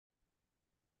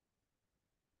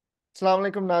Assalamu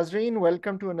alaikum Nazreen,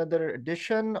 welcome to another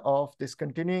edition of this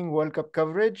continuing World Cup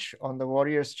coverage on the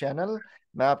Warriors channel.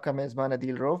 मैं आपका मेज़बान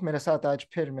अदील रऊफ। मेरे साथ आज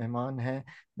फिर मेहमान हैं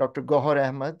doctor Gauhar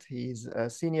Ahmad. He is a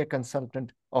senior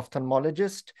consultant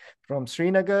ophthalmologist from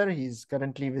Srinagar. He is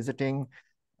currently visiting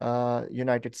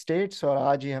United states और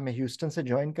आज ही हमें ह्यूस्टन से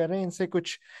ज्वाइन कर रहे हैं। इनसे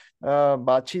कुछ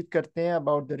बातचीत करते हैं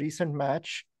अबाउट द रीसेंट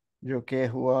मैच जो कि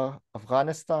हुआ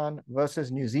अफगानिस्तान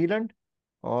वर्सेस न्यूजीलैंड।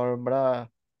 और बड़ा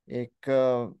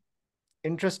एक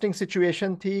इंटरेस्टिंग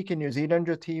सिचुएशन थी कि न्यूजीलैंड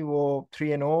जो थी वो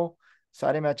 3-0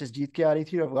 सारे मैचेस जीत के आ रही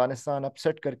थी और अफगानिस्तान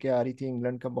अपसेट करके आ रही थी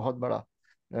इंग्लैंड का बहुत बड़ा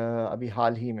अभी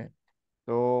हाल ही में।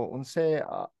 तो उनसे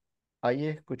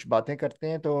आइए कुछ बातें करते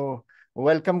हैं। तो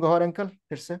वेलकम गौहर अंकल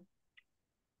फिर से।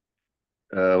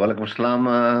 वालेकुम अस्सलाम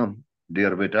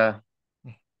डियर बेटा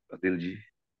आदिल जी।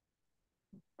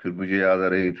 फिर मुझे याद आ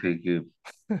रही थी कि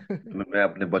मैं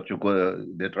अपने बच्चों को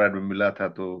डेट्रॉइट में मिला था,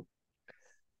 तो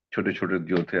छोटे छोटे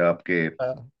जो थे आपके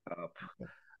हाँ आप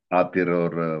आतिर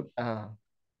हाँ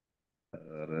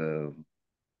और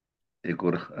एक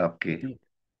और आपके जी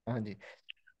हाँ जी।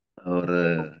 और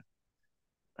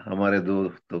हमारे दो,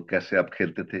 तो कैसे आप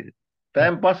खेलते थे।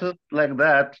 Time pass like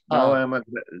that. Now हाँ आई एम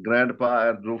ग्रैंड पा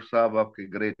रूफ साहब, आपके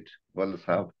ग्रेट वाल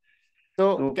साहब।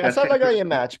 तो तो कैसा कैसे लगा ये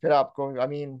मैच फिर आपको? आई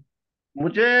मीन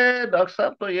मुझे डॉक्टर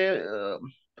साहब तो ये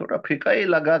थोड़ा फीका ही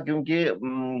लगा, क्योंकि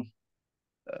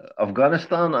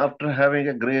Afghanistan, after having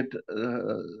a great,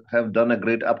 have done a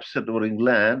great upset over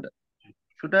England,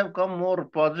 should have come more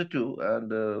positive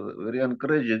and very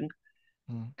encouraging.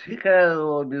 ठीक है,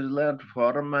 वो न्यूजीलैंड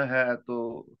फॉर्म में है, तो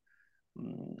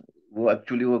वो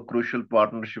एक्चुअली वो क्रूशियल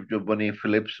पार्टनरशिप जो बनी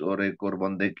फिलिप्स और एक और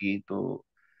बंदे की, तो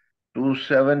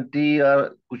 270 या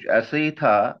कुछ ऐसे ही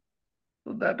था।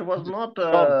 तो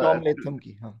टॉम टॉम लेथम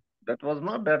की। हाँ। That was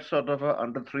not that sort of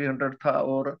under 300 था।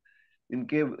 और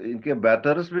इनके इनके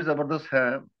बैटर्स भी जबरदस्त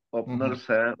हैं, हम्म ओपनर्स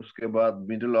हैं, उसके बाद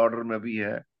मिडिल ऑर्डर में भी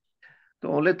है।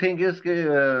 तो ओनली थिंग इज कि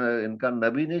इनका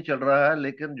नबी नहीं चल रहा है,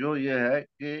 लेकिन जो ये है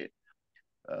कि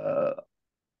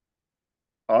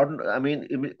I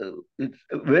mean it's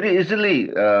very easily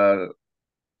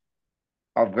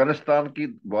Afghanistan की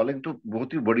बॉलिंग तो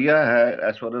बहुत ही बढ़िया है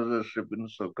as far as spin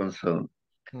concern,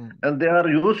 hmm and they are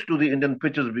used to the Indian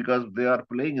pitches because they are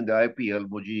playing in the IPL,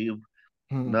 Mujib,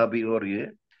 हम्म नाबी और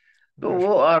ये। तो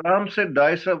वो आराम से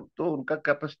 250, तो उनका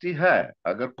कैपेसिटी है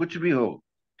अगर कुछ भी हो।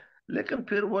 लेकिन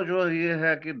फिर वो जो ये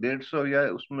है कि 150 या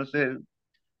उसमें से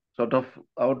सॉर्ट ऑफ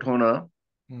आउट होना,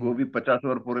 वो हम्म भी 50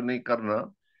 ओवर पूरे नहीं करना,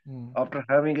 हम्म after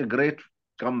having a great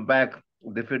come back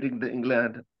defeating the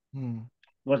England, hmm.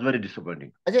 Was very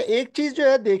disappointing. अच्छा, एक चीज जो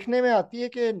है देखने में आती है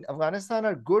कि Afghanistan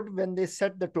are good when they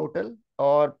set the total.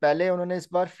 और पहले उन्होंने इस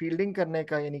बार फील्डिंग करने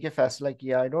का यानी कि फैसला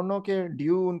किया। आई डोंट नो कि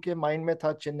ड्यू उनके माइंड में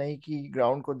था चेन्नई की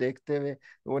ग्राउंड को देखते हुए।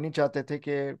 वो नहीं चाहते थे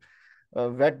कि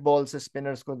वेट बॉल से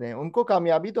स्पिनर्स को दें। उनको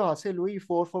कामयाबी तो हासिल हुई,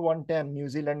 4 for 110।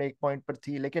 न्यूजीलैंड एक पॉइंट पर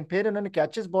थी लेकिन फिर उन्होंने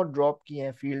कैचेस बहुत ड्रॉप किए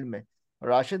हैं फील्ड में।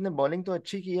 राशिद ने बॉलिंग तो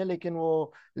अच्छी की है लेकिन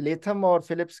वो लेथम और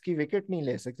फिलिप्स की विकेट नहीं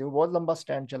ले सकते। वो बहुत लंबा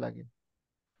स्टैंड चला गया।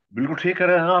 बिल्कुल ठीक कह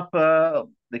रहे हैं आप।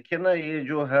 देखिए ना, ये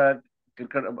जो है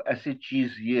क्रिकेट, अब ऐसी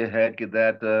चीज ये है कि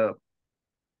दैट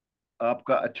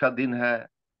आपका अच्छा दिन है,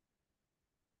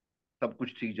 सब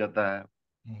कुछ ठीक जाता है,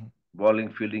 हम्म बॉलिंग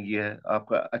फील्डिंग ये है।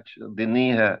 आपका अच्छा दिन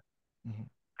नहीं है, हम्म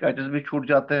कैचेस भी छूट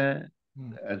जाते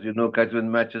हम्म हैं, as you know, catch win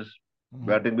matches, hmm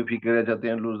batting भी फीके रह जाते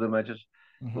हैं, लूज द मैचेस।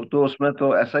 हम्म तो उसमें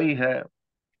तो ऐसा ही है,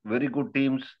 वेरी गुड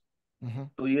टीम्स। हम्म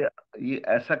तो ये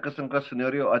ऐसा किस्म का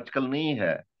सिनेरियो आजकल नहीं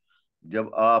है।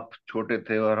 जब आप छोटे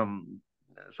थे और हम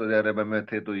सऊदी अरब में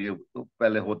थे, तो ये तो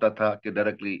पहले होता था कि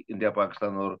डायरेक्टली इंडिया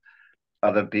पाकिस्तान और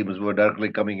अदर टीम्स वो directly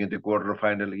coming in the quarter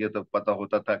final, ये तो पता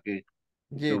होता था कि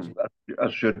जी जो जी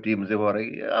एसोसिएट टीम से हो रही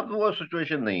है। अब वो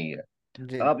सिचुएशन नहीं है।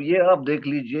 जी। आप देख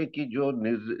लीजिए कि जो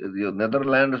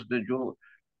नेदरलैंड्स ने जो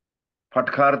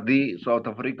फटकार दी साउथ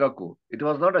अफ्रीका को, it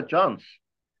was not a chance,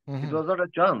 it hmm was not a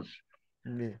chance.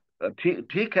 जी ठीक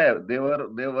ठीक है,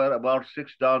 देवर अबाउट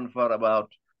 6 डाउन फॉर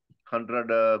अबाउट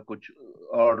 100 कुछ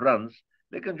और रन्स,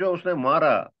 लेकिन जो उसने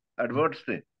मारा हम्म, एडवर्ड्स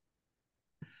ने,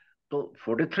 तो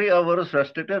 43 आवर्स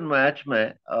रेस्ट्रिक्टेड मैच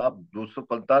में आप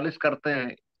 245 करते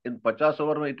हैं इन 50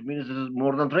 ओवर में, इट मींस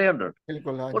मोर देन 300।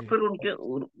 बिल्कुल हाँ और जी। फिर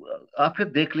आप फिर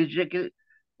देख लीजिए कि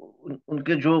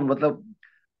उनके जो मतलब,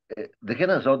 देखिए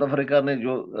ना, साउथ अफ्रीका ने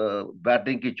जो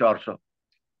बैटिंग की 400,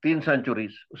 3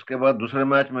 सेंचुरीज, उसके बाद दूसरे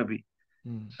मैच में भी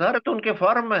हम्म सारे तो उनके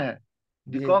फॉर्म में है।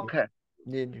 जी जी डिकॉक है,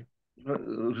 जी जी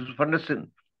फंडसन,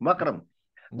 मकरम,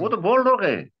 वो जी तो बोल्ड हो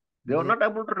गए। दे वर जी not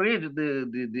able to reach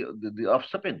the off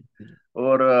spin. जी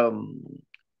और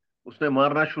उसने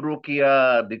मारना शुरू किया,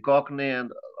 डिकॉक ने,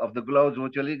 ऑफ द ग्लव्स वो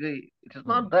चली गई। It is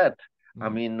hmm not that, I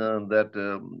hmm mean that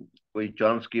कोई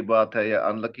चांस की बात है या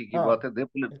अनलकी की हाँ बात है,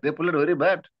 दे प्लेड वेरी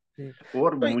बैड। जी।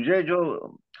 और तो मुझे जो,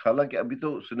 हालांकि अभी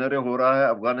तो सिनेरियो हो रहा है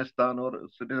अफगानिस्तान और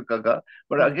श्रीलंका का,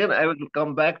 but again I will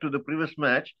come back to the previous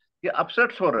match, कि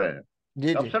अपसेट्स हो रहे हैं, जी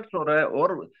जी। अपसेट्स हो रहे हैं।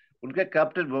 और उनके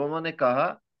कैप्टन वर्मा ने कहा,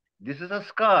 this is a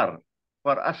scar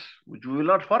for us which we will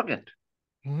not forget,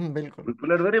 बिल्कुल। We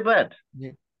played very bad.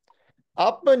 जी।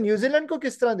 आप न्यूजीलैंड को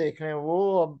किस तरह देख रहे हैं?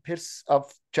 वो अब फिर अब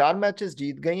 4 मैचेस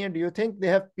जीत गई हैं। Do you think they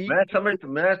have मैं समझ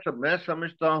पीक? मैं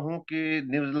समझता हूं कि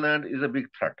New Zealand is a big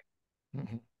threat.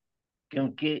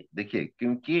 क्योंकि देखिए,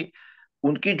 क्योंकि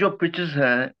उनकी जो पिचेस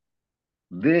हैं,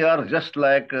 they are just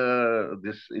like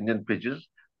this Indian pitches.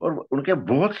 और उनके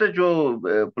बहुत से जो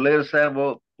प्लेयर्स हैं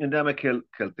वो इंडिया में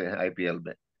खेलते हैं आईपीएल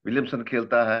में। विलियमसन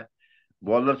खेलता है,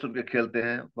 बॉलर्स उनके खेलते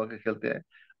हैं, बाकी खेलते हैं।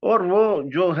 और वो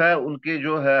जो है उनके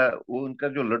जो है, वो उनका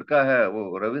जो लड़का है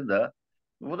वो रविंद्र,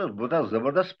 वो तो बहुत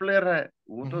जबरदस्त प्लेयर है।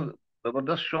 वो तो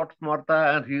जबरदस्त शॉट मारता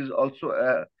है, and he is also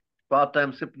part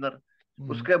time spinner.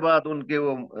 उसके बाद उनके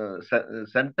वो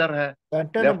सेंटर है,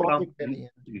 पैंटन ने लेफ्ट बहुत आर्म, हिट करी है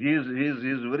जी।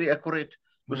 He is very accurate.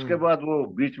 उसके हम्म। बाद वो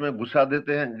बीच में घुसा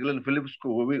देते हैं गिलन फिलिप्स को,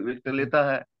 वो भी विकेट लेता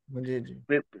है। जी जी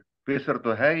पे, पेसर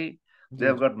तो है ही। दे जी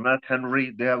have ji. Got Matt Henry,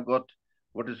 they have got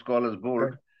what is called as bold.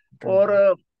 Trent. Trent.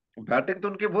 और बैटिंग तो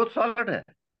उनकी बहुत सॉलिड है।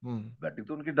 हम्म। बैटिंग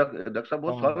तो उनकी दक्षा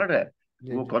बहुत हाँ सॉलिड है।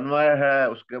 जी वो जी कॉनवाय है,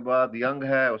 उसके बाद यंग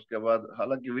है, उसके बाद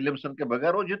हालांकि विलियमसन के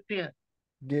बगैर वो जीतती है।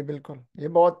 जी। बिल्कुल, ये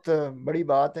बहुत बड़ी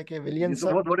बात है कि ये तो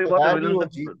विलियमसन बहुत के बड़ी बात है, बगैर भी वो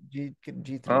विलियमसन।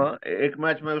 जीत रही है। हाँ, एक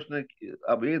मैच में उसने,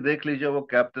 अब ये देख लीजिए, वो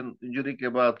कैप्टन इंजरी के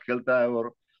बाद खेलता है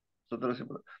और 17 से,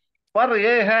 पर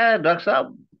ये है डॉक्टर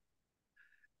साहब,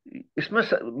 इसमें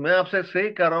मैं आपसे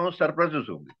सही कह रहा हूँ, सरप्राइजेस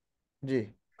होंगे। जी।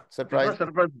 इसमें सरप्राइज।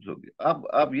 सरप्राइजेस होंगे।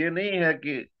 अब ये नहीं है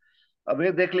कि, अब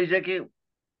ये देख लीजिए कि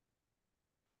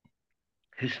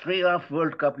हिस्ट्री ऑफ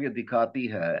वर्ल्ड कप ये दिखाती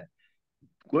है,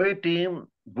 कोई टीम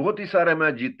बहुत ही सारे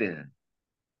मैच जीते हैं,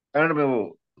 एंड में वो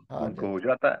हाँ उनको हो जाते।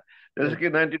 जाता है। जैसे बिल्कुल। कि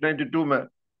 1992 में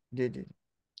जी जी।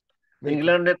 बिल्कुल।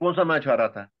 इंग्लैंड ने कौन सा मैच हारा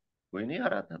था? कोई नहीं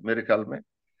हारा था मेरे ख्याल में।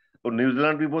 और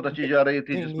न्यूजीलैंड भी बहुत अच्छी जा रही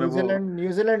थी, नहीं, जिसमें वो, न्यूजीलैंड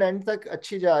न्यूजीलैंड एंड तक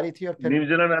अच्छी जा रही थी और फिर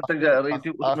न्यूजीलैंड अब तक जा रही थी,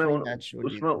 उसमें आखिरी मैच वो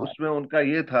जीत उसमें हार। उसमें उनका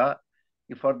ये था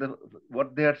कि for the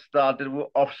what they had started,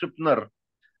 वो ऑफ स्पिनर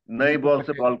नई दीपक बॉल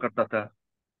से पटेल। बॉल करता था।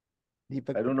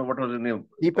 दीपक I don't know Patel. What was his name.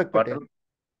 Deepak Patel. Patil,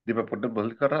 Deepak Patel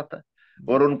ball कर रहा था।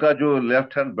 जी। और उनका जो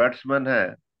लेफ्ट हैंड बैट्समैन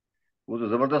है, वो तो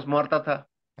जबरदस्त मारता था।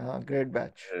 हाँ, ग्रेट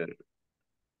बैच।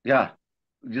 या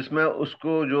जिसमें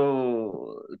उसको जो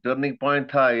टर्निंग पॉइंट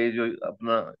था, ये जो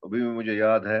अपना, अभी भी मुझे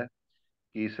याद है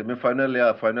कि सेमीफाइनल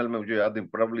या फाइनल में, मुझे याद नहीं,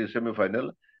 प्रोबेबली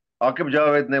सेमीफाइनल, आकिब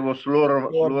जावेद ने वो स्लोअर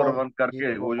स्लोअर बॉल। वन ये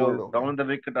करके, वो वो जो बोल्ड हो गया। डाउन द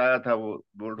विकेट आया था, वो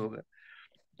बोल्ड हो गया।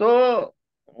 तो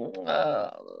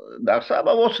डॉक्टर साहब,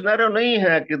 अब वो सिनेरियो नहीं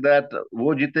है कि दैट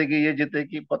वो जीतेगी ये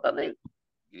जीतेगी, पता नहीं,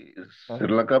 कि हाँ।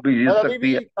 श्रीलंका भी जीत और अभी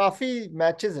सकती है। भी काफी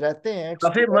मैचेस रहते हैं, इट्स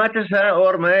काफी टू। मैचेस हैं,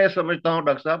 और मैं ये समझता हूँ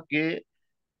डॉक्टर साहब कि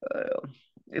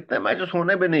इतने मैचेस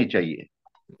होने भी नहीं चाहिए।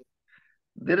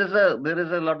 there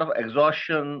is a lot of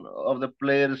exhaustion of the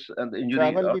players and injury।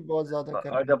 Travel भी बहुत ज्यादा कर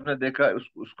आज रहे हैं। आपने देखा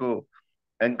उसको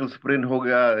एंकल स्प्रेन हो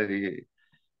गया, जी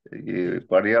ये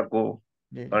पांड्या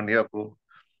को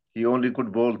ही ओनली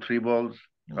कुड बॉल 3 बॉल्स।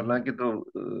 हम्म हालांकि तो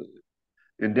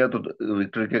इंडिया तो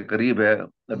विक्ट्री के करीब है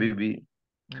अभी हम्म भी।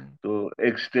 हम्म तो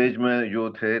एक स्टेज में जो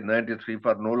थे 93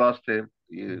 फॉर नो लॉस थे,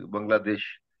 ये हम्म बांग्लादेश।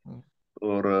 हम्म।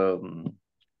 और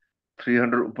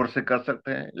 300 ऊपर से कर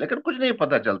सकते हैं, लेकिन कुछ नहीं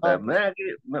पता चलता हाँ है।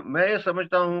 कुछ मैं ये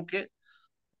समझता हूँ कि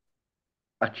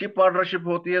अच्छी पार्टनरशिप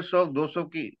होती है 100 200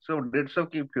 की, 100 150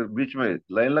 की, फिर बीच में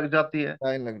लाइन लग जाती है।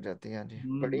 टाइम लग जाती है जी,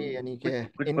 बड़ी यानी कि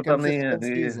कुछ कुछ पता नहीं है ये।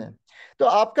 इनकन्सिस्टेंसीज हैं। तो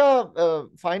आपका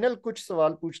फाइनल कुछ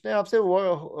सवाल पूछते हैं आपसे,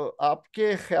 वो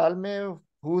आपके ख्याल में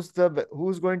who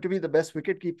is going to be the best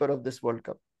wicket keeper of this world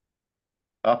cup?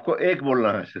 आपको एक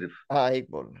बोलना है सिर्फ, हाँ,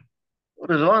 एक बोलना।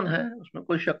 रिजवान है, उसमें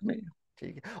कोई शक नहीं है।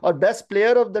 ठीक है। और best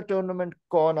player of the tournament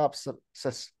कौन आप सब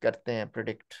सस करते हैं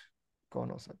प्रिडिक्ट? कौन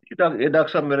हो ये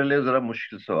डॉक्टर साहब मेरे लिए जरा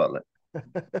मुश्किल सवाल है,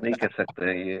 नहीं कह सकते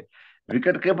हैं ये।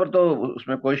 विकेट कीपर तो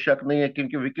उसमें कोई शक नहीं है,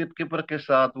 क्योंकि विकेट कीपर के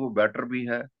साथ वो बैटर भी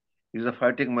है, इज अ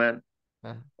फाइटिंग मैन।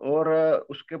 हाँ और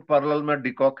उसके पैरेलल में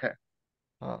डिकॉक है,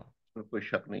 हाँ। उसमें कोई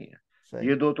शक नहीं है। सही।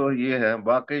 ये दो तो ये है,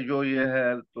 बाकी जो ये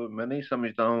है तो मैं नहीं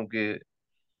समझता हूँ कि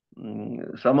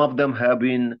some of them have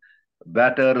been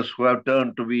batters who have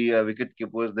turned to be wicket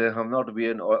keepers. They have not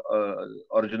been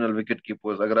original wicket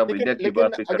keepers, अगर आप लेकिन इंडिया की लेकिन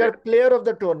बात भी करें। अगर प्लेयर ऑफ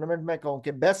द टूर्नामेंट मैं कहूँ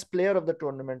कि best player of the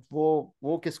tournament,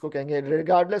 वो किसको कहेंगे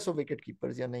रिगार्डलेस ऑफ विकेट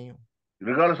कीपर्स या नहीं हो?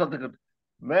 रिगार्डलेस ऑफ द,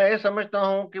 मैं ये समझता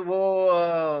हूँ कि वो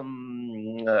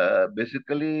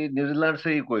बेसिकली न्यूजीलैंड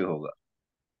से ही कोई होगा।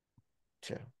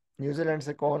 अच्छा, न्यूजीलैंड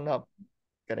से कौन आप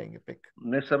करेंगे पिक?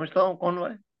 मैं समझता हूँ कौन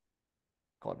है।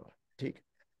 कौन हो? ठीक है।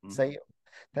 सही।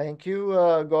 Thank you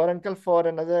Gaur uncle for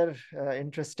another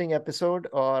interesting episode,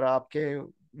 और आपके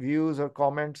व्यूज और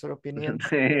कमेंट्स और ओपिनियंस।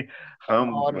 नहीं,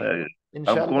 हम और हम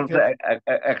इंशाल्लाह कौन सा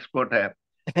फिर एक्सपोर्ट है?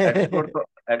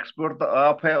 एक्सपोर्ट तो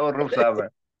आप है और रूफ साहब है।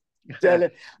 चले,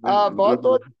 बहुत बहुत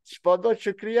बहुत बहुत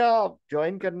शुक्रिया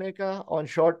ज्वाइन करने का ऑन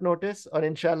शॉर्ट नोटिस, और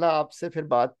इंशाल्लाह आपसे फिर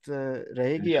बात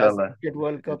रहेगी एज इंशाल्लाह, क्रिकेट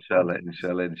वर्ल्ड कप इंशाल्लाह, कंटिन्यूस।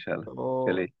 इंशाल्लाह, इंशाल्लाह। तो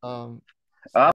चलिए।